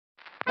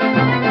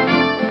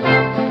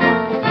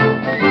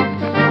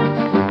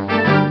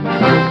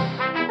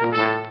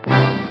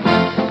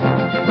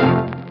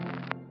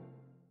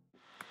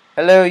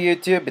Hello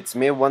YouTube, it's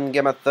me,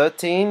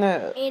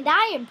 OneGamer13. And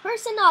I am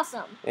Person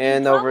Awesome.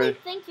 And you over... probably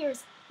think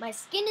my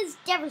skin is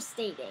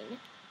devastating.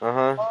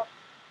 Uh-huh.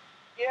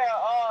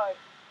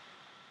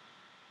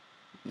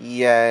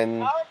 Yeah,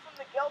 and... Alex from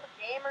the Guild of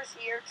Gamers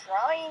here,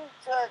 trying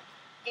to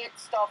get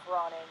stuff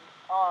running.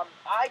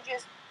 I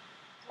just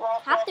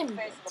dropped off the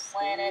face of the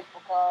planet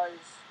because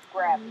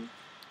gravity.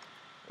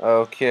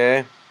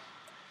 Okay.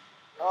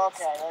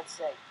 Okay, let's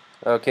see.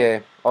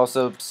 Okay,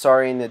 also,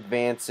 sorry in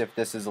advance if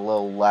this is a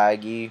little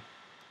laggy.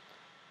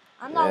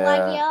 I'm not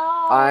laggy at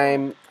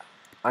all.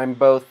 I'm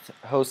both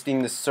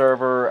hosting the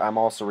server, I'm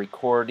also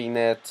recording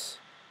it,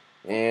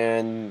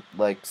 and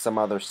like some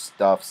other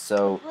stuff,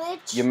 so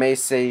you may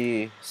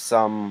see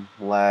some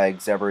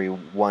lags every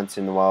once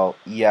in a while.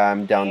 Yeah,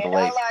 I'm down to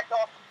like... I lagged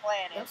off the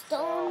planet,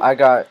 so...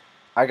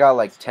 I got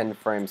like 10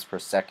 frames per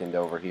second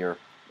over here.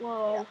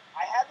 Whoa. Yeah,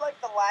 I had like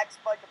the lag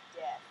spike of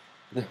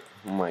death.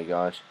 Oh my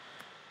gosh.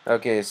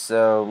 Okay,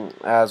 so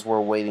as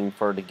we're waiting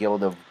for the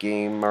Guild of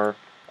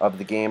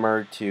the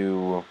Gamer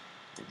to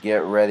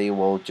get ready,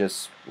 we'll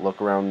just look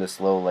around this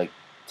little like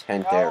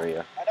tent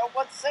area. I don't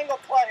want single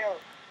player.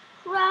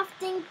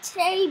 Crafting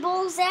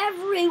tables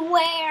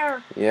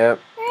everywhere. Yep.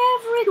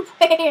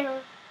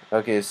 Everywhere.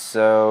 Okay,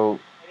 so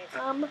Hey,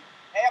 I'm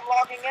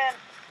logging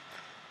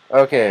in.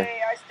 okay.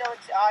 Hey,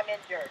 I'm in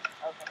dirt.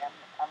 Okay,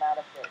 I'm out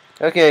of dirt.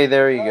 Okay,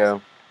 there you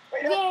go.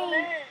 Wait up for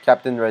me.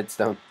 Captain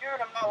Redstone. Dude,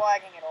 I'm not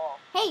lagging at all.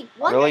 Hey,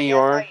 what? Really, you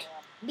aren't?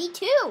 Me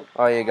too.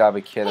 Oh, you gotta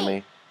be kidding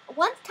me.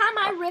 One time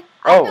I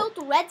Oh. built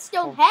a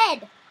redstone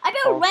head. I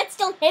built a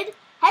redstone head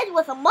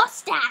with a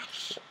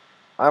mustache.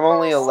 I'm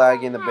only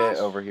lagging a bit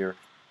over here.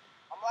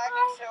 I'm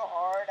lagging so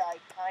hard, I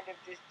kind of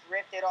just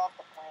drifted off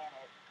the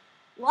planet.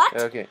 What?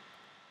 Okay.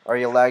 Are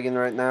you lagging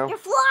right now? You're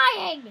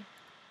flying.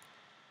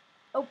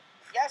 Oh.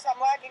 Yes, I'm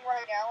lagging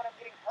right now, and I'm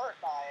getting hurt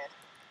by it.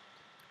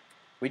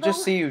 We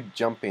just see you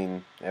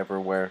jumping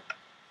everywhere.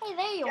 Hey,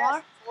 there you yes, are.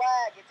 It's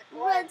lag. It's a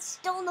glitch.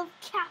 Redstone of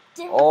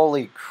Captain.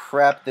 Holy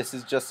crap, this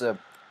is just a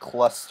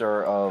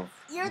cluster of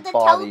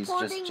bodies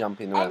just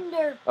jumping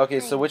around. Okay,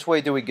 so which way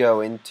do we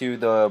go? Into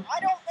the... I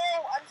don't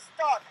know. I'm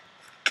stuck.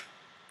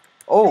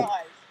 Oh.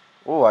 Guys.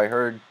 Oh, I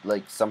heard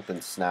like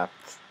something snap.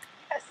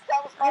 Yes,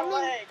 that was my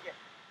leg.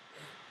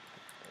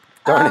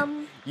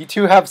 Darn it. You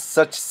two have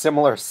such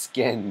similar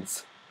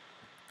skins.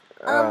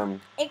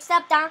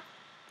 Except I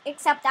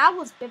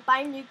was bit by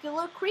a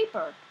nuclear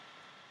creeper.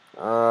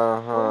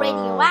 A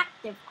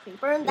radioactive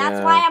creeper, and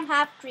that's why I'm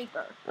half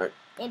creeper.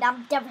 And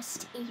I'm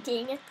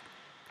devastating.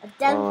 A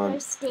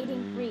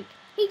devastating freak.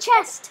 Hey,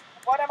 chest!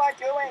 What am I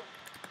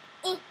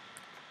doing?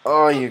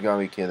 Oh, you gotta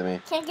be kidding me.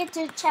 Can't get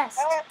to the chest.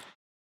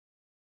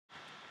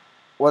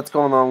 What's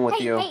going on with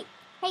you?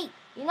 Hey,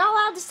 you're not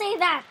allowed to say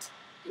that.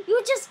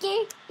 You just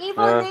gave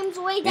our names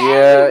away to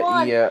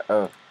everyone. Yeah,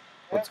 oh.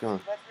 What's going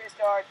on? Let's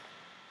restart.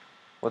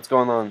 What's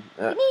going on?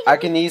 I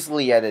can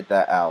easily edit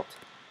that out.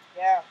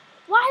 Yeah.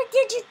 Why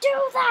did you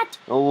do that?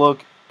 Oh,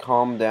 look.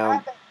 Calm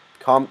down.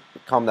 Calm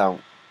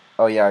down.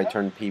 Oh, yeah, I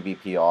turned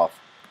PvP off.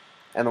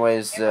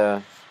 Anyways,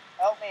 help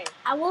me.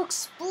 I will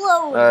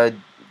explode.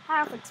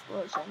 Half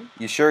explosion.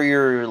 You sure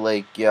you're,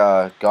 like,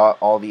 got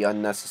all the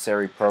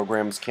unnecessary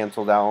programs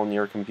canceled out on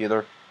your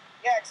computer?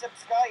 Yeah, except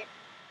Skype.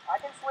 I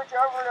can switch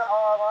over to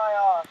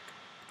my,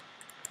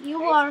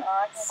 You are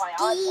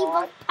Steve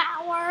of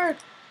Power.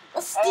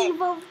 The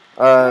Steve of...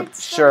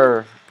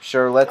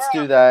 Sure, let's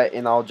do that,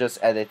 and I'll just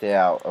edit it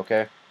out,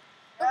 okay?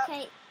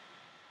 Okay.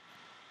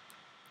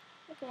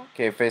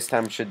 Okay,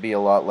 FaceTime should be a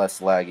lot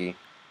less laggy.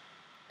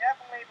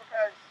 Definitely,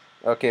 because...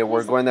 Okay,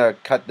 we're going to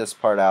cut this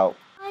part out.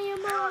 I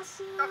am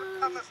awesome.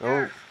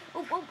 Oh.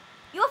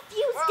 You're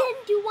fused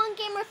into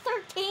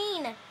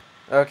OneGamer13.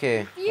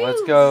 Okay,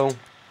 let's go.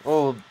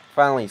 Oh,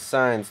 finally,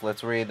 signs.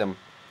 Let's read them.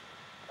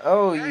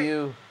 Oh,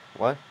 you...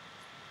 What?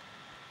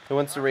 Who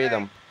wants to read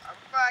them? I'm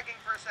lagging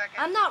for a second.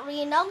 I'm not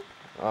reading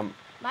them.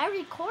 My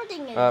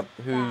recording is bad.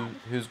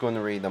 Who's going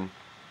to read them?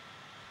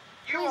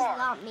 Please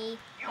not me.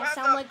 I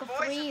sound like a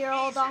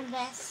 3-year-old on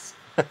this.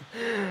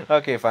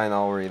 Okay, fine,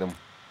 I'll read them.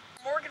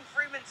 Morgan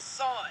Freeman's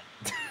son.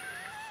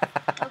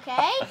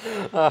 Okay.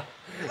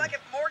 Like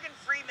if Morgan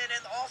Freeman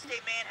and the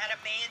Allstate man had a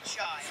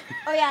man-child.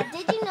 Oh yeah,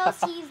 did you know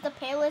he's the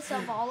palest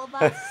of all of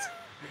us?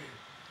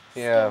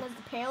 Yeah. Skin is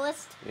the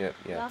palest. Yeah.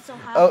 We also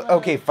have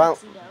okay, fine.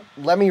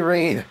 Let me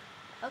read.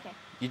 Okay.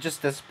 You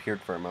just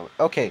disappeared for a moment.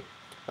 Okay.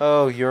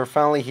 Oh, you're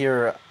finally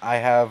here. I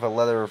have a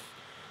letter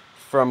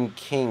from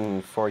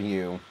King for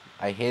you.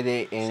 I hid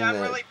it in I'm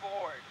really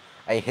bored.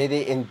 I hid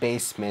it in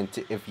basement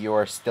if you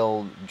are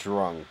still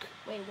drunk.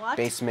 Wait, what?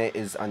 Basement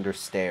is under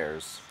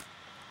stairs.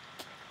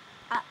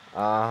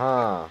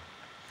 Uh-huh.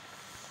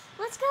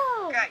 Let's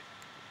go. Okay.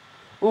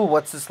 Ooh,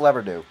 what's this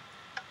lever do?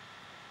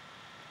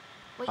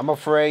 Wait. I'm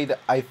afraid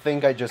I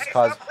think I just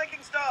caused... Stop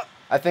clicking stuff.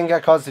 I think I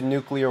caused a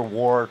nuclear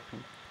war.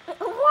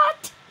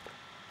 What?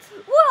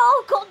 We're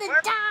all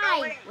gonna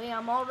die. Wait,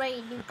 I'm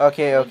already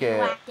Okay.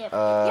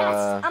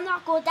 yes, I'm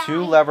not gonna die.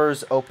 2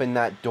 levers open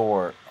that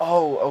door.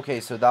 Oh, okay,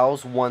 so that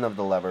was one of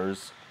the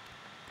levers.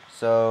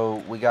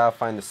 So, we gotta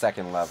find the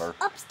second lever.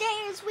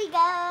 Upstairs we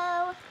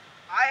go.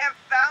 I have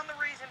found the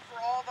reason for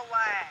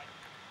lag.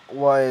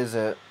 Why is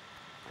it?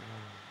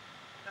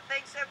 The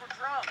thing said we're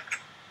drunk.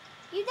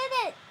 You did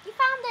it. You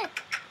found it.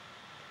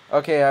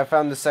 Okay, I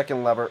found the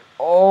second lever.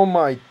 Oh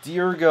my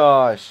dear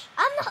gosh.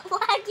 I'm not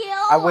laggy at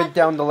all. I went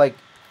down to like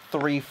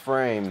 3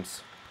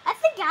 frames. I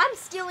think I'm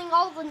stealing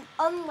all the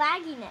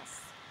unlagginess.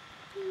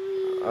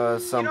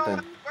 Something. You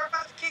know, we're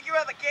about to kick you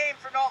out of the game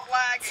for not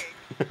lagging.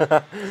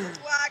 It's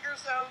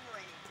laggers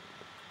only.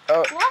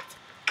 What?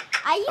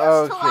 I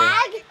used to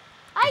lag.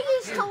 I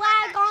used to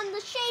lag on the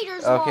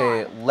shaders.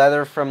 Okay,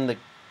 leather from the.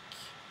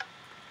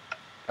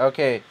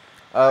 Okay,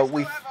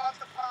 we.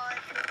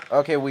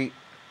 Okay, we.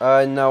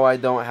 No, I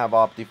don't have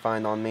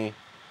Optifine on me.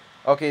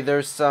 Okay,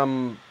 there's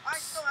some. I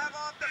still have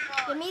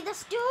Optifine. Give me the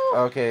stew.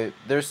 Okay,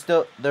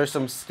 there's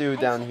some stew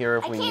down here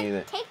if we need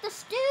it. Take the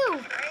stew.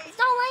 It's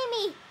not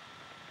letting me.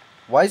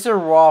 Why is there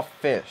raw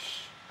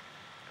fish?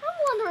 I'm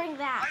wondering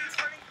that. I'm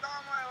turning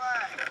down my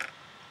lag.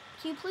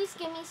 Can you please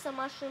give me some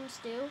mushroom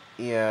stew?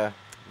 Yeah,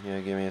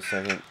 give me a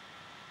second.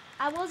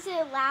 I wasn't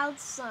allowed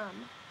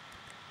some.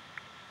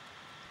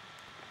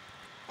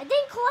 I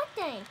didn't collect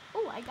any.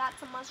 Oh, I got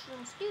some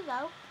mushroom stew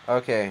though.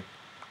 Okay,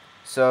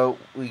 so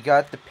we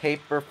got the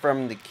paper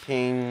from the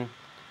king.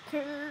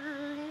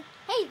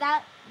 Hey,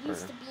 that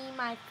used to be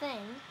my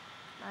thing.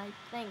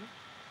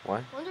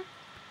 What? Wonder.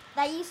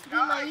 That used to be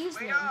my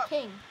username,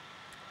 King.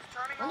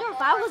 Wonder if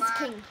I was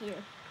king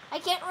here. I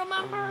can't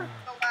remember.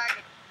 No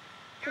lagging.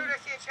 Dude, I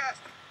see a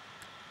chest.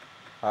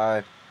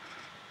 Hi.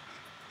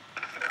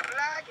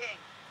 Lagging.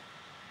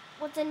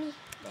 What's in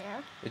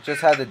there? It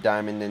just had a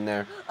diamond in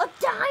there. A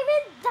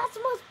diamond? That's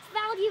the most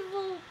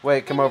valuable.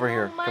 Wait, come over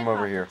here. Come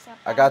over here.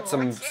 I got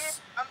some. I'm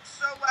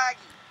so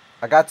laggy.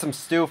 I got some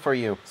stew for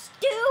you.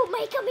 Stew,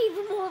 make him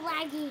even more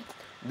laggy.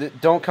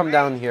 Don't come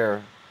down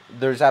here.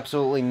 There's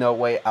absolutely no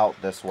way out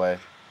this way.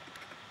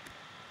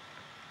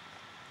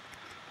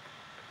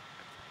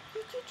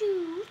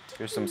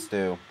 Here's some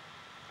stew.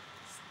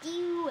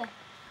 Stew.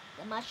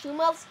 The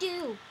mushroom of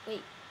stew.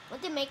 Wait, what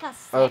did make us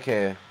sick?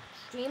 Okay.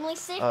 Extremely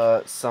sick?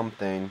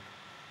 Something.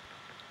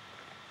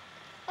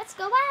 Let's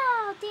go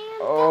out, Dan.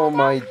 Oh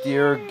my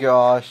dear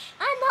gosh.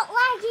 I'm not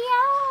laggy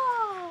at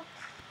all.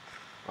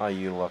 Oh,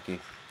 you lucky.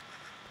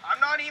 I'm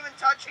not even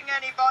touching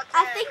any buttons.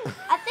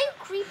 I think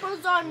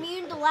creepers are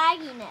immune to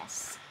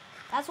lagginess.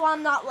 That's why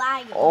I'm not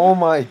lagging. Oh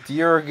my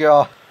dear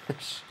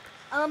gosh.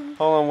 Hold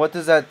on, what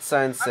does that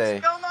sign say?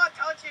 I'm still not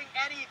touching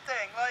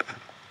anything. Like,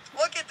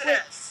 look at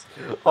this.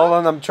 Hold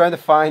on, I'm trying to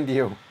find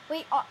you.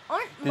 Wait, aren't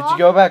mobs... Did you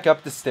go back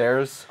up the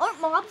stairs?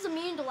 Aren't mobs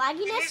immune to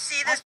lagginess? Can you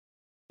see this?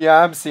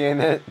 Yeah, I'm seeing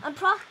it. I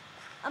heard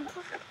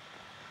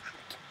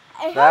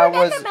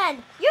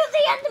Enderman! You're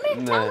the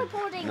Enderman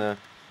teleporting! No.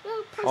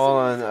 Hold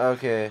on,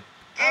 okay.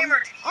 Gamer,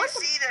 do you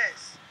see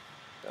this?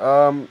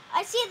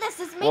 I see this.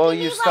 It's making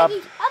me laggy. Stopped. I'm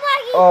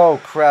laggy. Oh,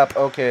 crap,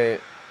 okay.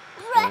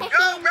 Raid!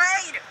 No,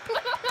 raid!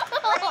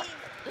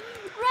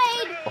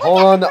 Raid!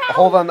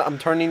 Hold on, I'm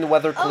turning the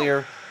weather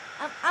clear.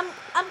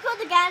 I'm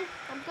good again.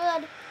 I'm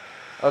good.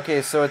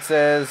 Okay, so it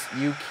says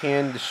you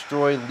can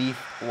destroy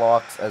leaf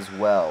blocks as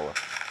well.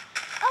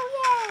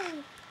 Oh,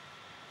 yay!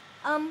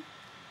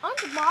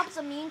 Aren't mobs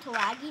immune to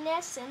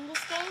lagginess in this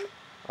game?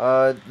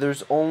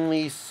 There's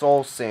only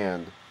soul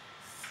sand.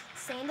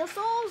 Sand of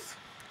souls?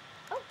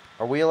 Oh.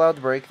 Are we allowed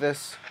to break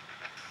this?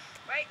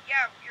 Wait,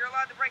 yeah, you're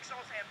allowed to break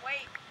soul sand.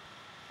 Wait.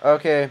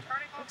 Okay.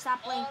 Turning off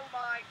Exactly. all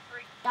my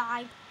freaking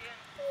Die.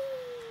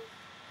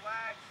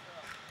 lag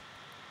stuff.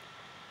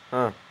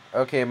 Huh.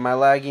 Okay, my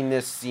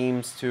lagginess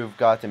seems to have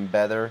gotten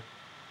better.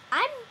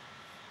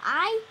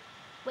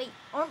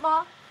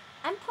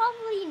 I'm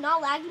probably not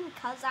lagging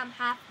because I'm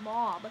half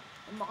mob.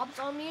 And mobs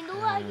are immune to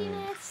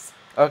lagginess.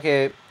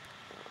 Okay.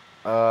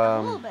 I'm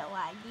a little bit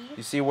laggy.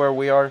 You see where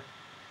we are?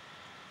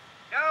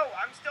 No,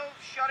 I'm still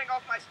shutting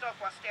off my stuff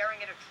while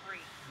staring at a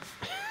tree.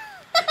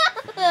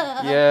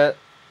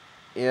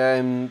 Yeah,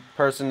 and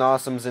Person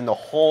Awesome's in the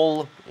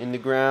hole in the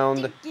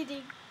ground.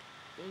 Dig.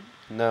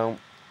 No,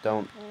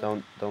 don't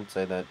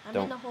say that. I'm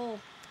don't. in a hole.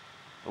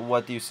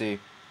 What do you see?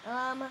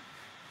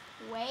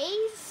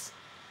 Ways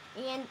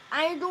and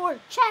iron door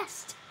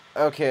chest.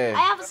 Okay. I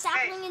have a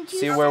sapling and 2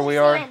 See soul where we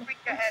are? sand.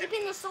 I'm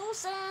keeping the soul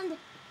sand.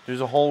 There's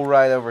a hole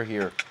right over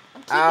here.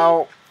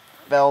 Ow!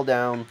 Fell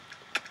down.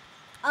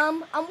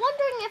 I'm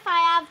wondering if I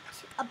have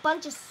a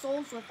bunch of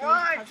souls with me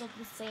because of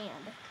the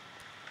sand.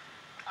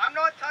 I'm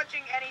not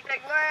touching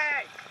anything.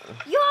 Lag.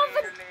 You have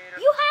a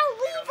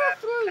lever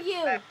through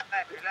you.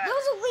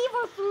 There's a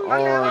lever through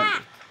your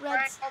back.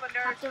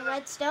 Captain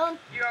Redstone.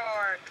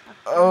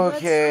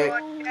 Okay. Yeah,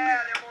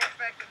 they're more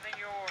effective than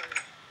yours.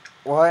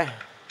 What?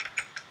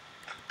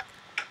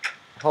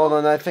 Hold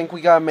on, I think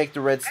we gotta make the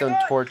redstone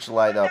torch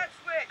light up.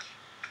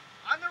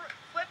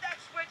 Flip that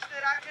switch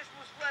that I just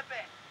was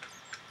flipping.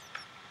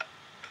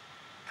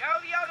 No,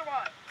 the other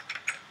one.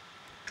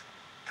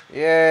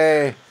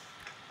 Yay!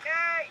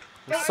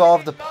 Yay!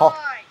 Solve the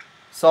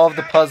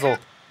puzzle.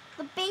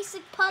 The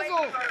basic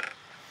puzzle.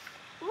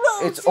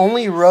 Roses. It's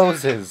only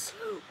roses.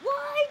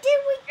 Why did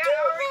we do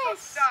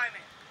this?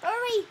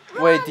 Hurry!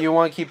 Run. Wait, do you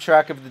want to keep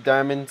track of the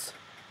diamonds?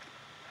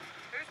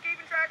 Who's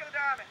keeping track of the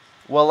diamonds?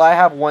 Well, I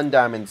have 1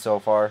 diamond so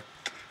far.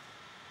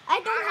 I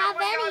don't have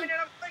any. And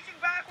I'm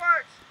glitching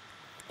backwards.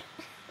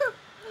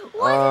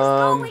 What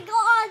is going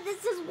on?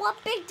 This is one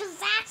big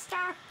disaster.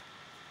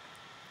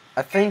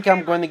 I think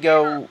I'm going to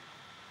go...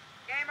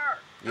 Gamer,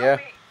 yeah.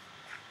 me.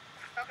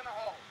 Stuck in the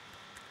hole.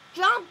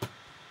 Jump.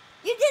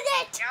 You did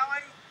it.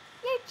 Yelling.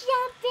 You're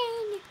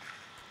jumping.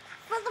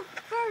 For the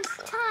first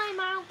time,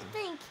 I don't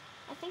think.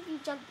 I think you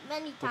jumped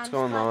many times. What's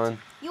going on?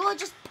 You were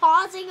just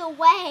pausing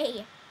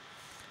away.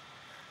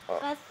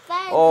 But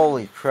then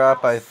Holy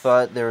crap, I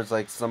thought there was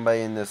like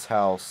somebody in this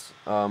house.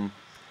 Yeah,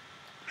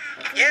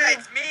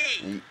 it's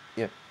me.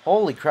 Yeah.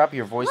 Holy crap,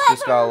 your voice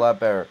just got a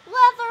lot better.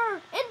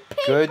 Leather and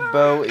paper. Good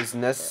bow is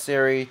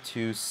necessary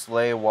to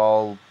slay a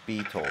wall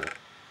beetle. Leather.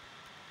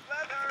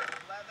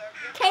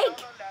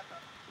 Cake.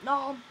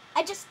 No,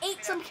 I just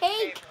ate some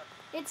cake.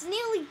 It's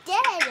nearly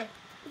dead.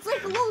 It's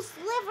like a little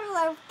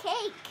sliver of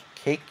cake.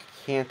 Cake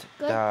can't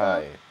Good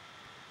die.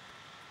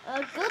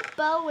 A good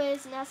bow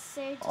is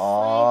necessary to slay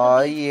Oh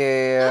the beetle.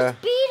 yeah. There's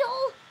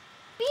beetle.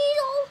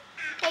 Beetle.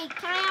 Hey,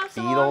 can I have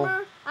some Beetle?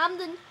 armor? I'm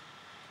the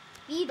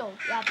beetle.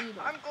 Yeah,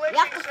 beetle. I'm glitching We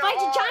have to so fight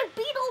hard. a giant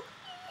beetle.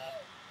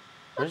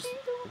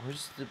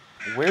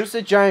 Where's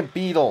the giant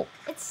beetle?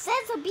 It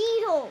says a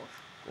beetle.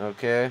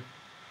 Okay.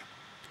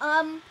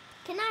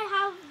 Can I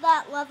have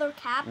that leather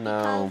cap?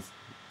 No. Because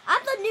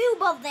I'm the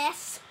noob of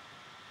this.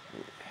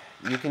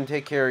 You can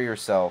take care of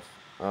yourself.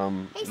 Hey, I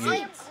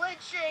am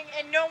glitching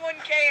and no one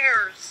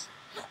cares.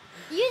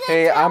 You didn't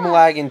Hey, tell I'm us.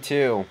 lagging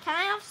too. Can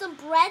I have some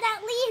bread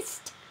at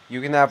least?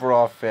 You can have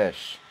raw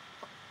fish.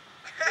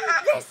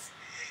 That's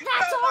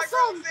Oh,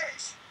 awesome. my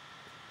fish.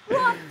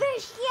 Raw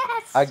fish,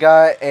 yes. I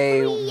got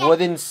a Free.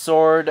 wooden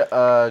sword,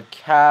 a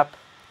cap,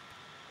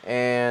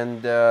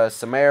 and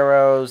some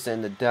arrows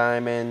and a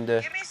diamond.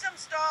 Give me some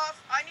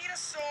stuff. I need a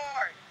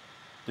sword.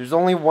 There's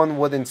only 1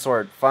 wooden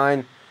sword.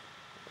 Fine.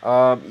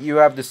 You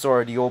have the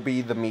sword. You'll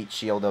be the meat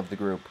shield of the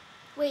group.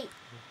 Wait,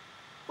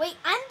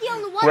 I'm the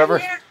only one. Whoever-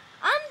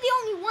 I'm the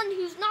only one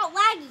who's not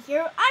laggy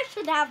here. I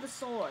should have the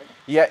sword.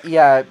 Yeah,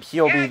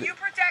 he'll Yeah, be. you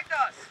protect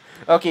us.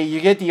 Okay, you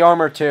get the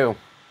armor too.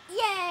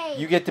 Yay!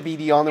 You get to be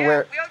the Yeah,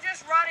 honorary, we'll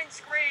just run and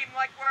scream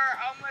like we're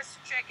homeless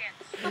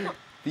chickens.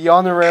 the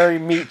honorary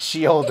meat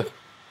shield.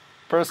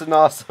 Person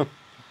awesome.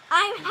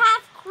 I'm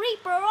half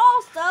creeper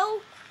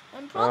also,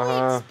 and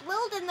probably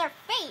explode in their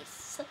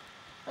face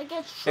like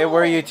a Hey,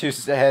 where are you troll.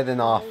 two heading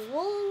off?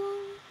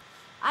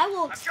 I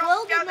will I'm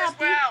explode jumping in down this that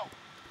well.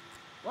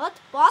 What?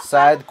 Boss?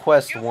 Side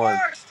quest You 1.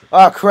 first.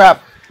 Oh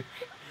crap!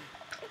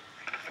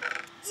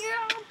 Yeah.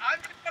 I'm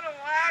just gonna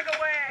lag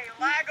away.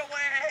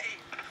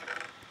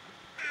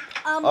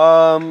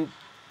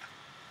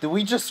 Do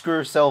we just screw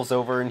ourselves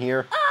over in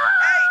here? Hey,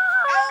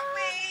 help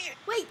me.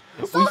 Wait,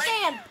 soul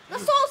sand! The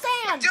soul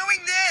I'm sand!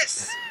 doing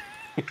this.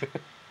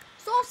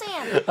 Soul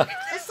sand!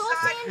 The soul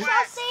sand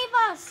shall save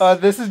us!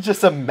 This is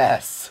just a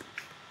mess.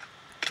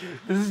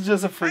 This is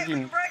just a Hey, we can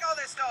freaking... break all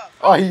this stuff.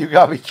 Oh, you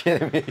gotta be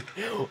kidding me.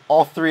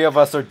 All 3 of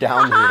us are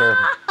down here.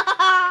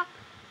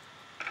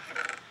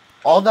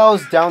 All that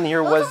was down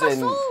here Those was are my in...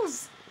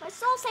 souls! My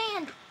soul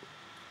sand!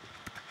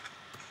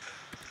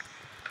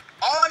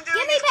 All I'm doing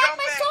Give me is back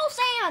jumping. my soul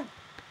sand!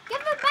 Give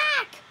it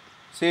back!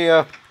 See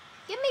ya.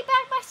 Give me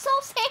back my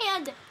soul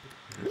sand!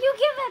 You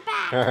give it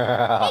back!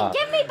 Hey,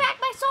 give me back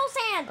my soul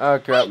sand! Oh,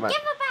 crap, Hey, my- give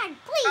it back,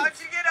 please! How'd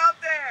you get up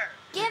there?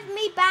 Give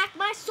me back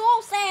my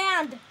soul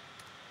sand!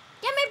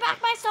 Give me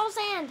back my soul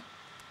sand!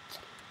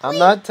 I'm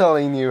not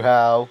telling you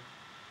how.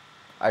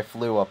 I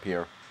flew up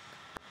here.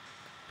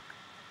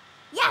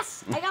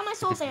 Yes! I got my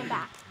soul sand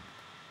back.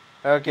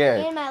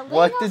 Okay, In my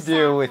what to Lego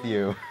do with sapphire.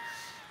 you?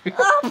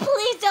 Oh,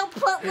 please don't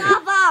put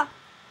lava!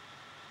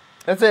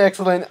 That's an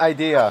excellent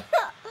idea.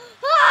 Ah!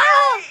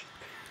 Hey,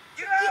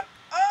 you have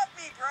up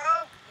me,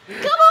 bro.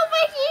 Come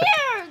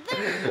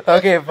over here!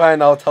 Okay,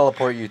 fine, I'll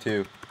teleport you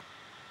two.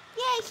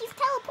 Yay, she's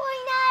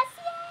teleporting us!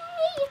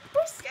 Yay!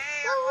 We're Yay,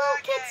 we're I'm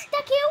little kids lagging.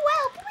 stuck here.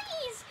 Well,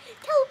 please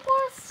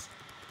teleport us.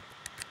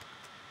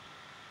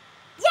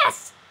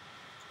 Yes!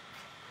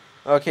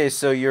 Okay,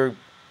 so you're...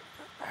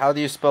 How do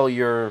you spell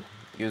your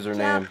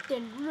username?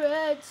 Captain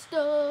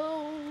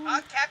Redstone.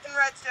 Captain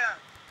Redstone.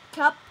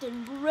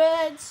 Captain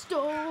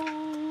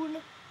Redstone. You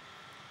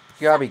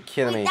gotta be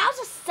kidding Wait, me. that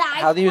was a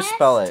side How do you quest?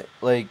 spell it?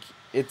 Like,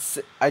 it's...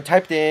 I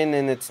typed it in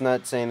and it's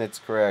not saying it's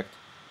correct.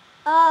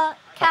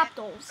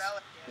 Capitals. Spell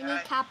it, You need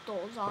right?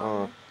 capitals on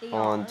Oh, the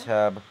on R.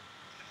 tab.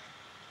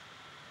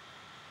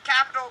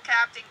 Capital,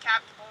 Captain,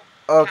 Capital.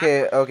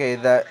 Okay, Capital.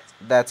 okay,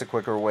 that's a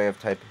quicker way of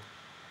typing.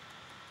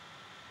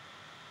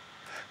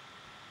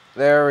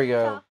 There we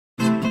go.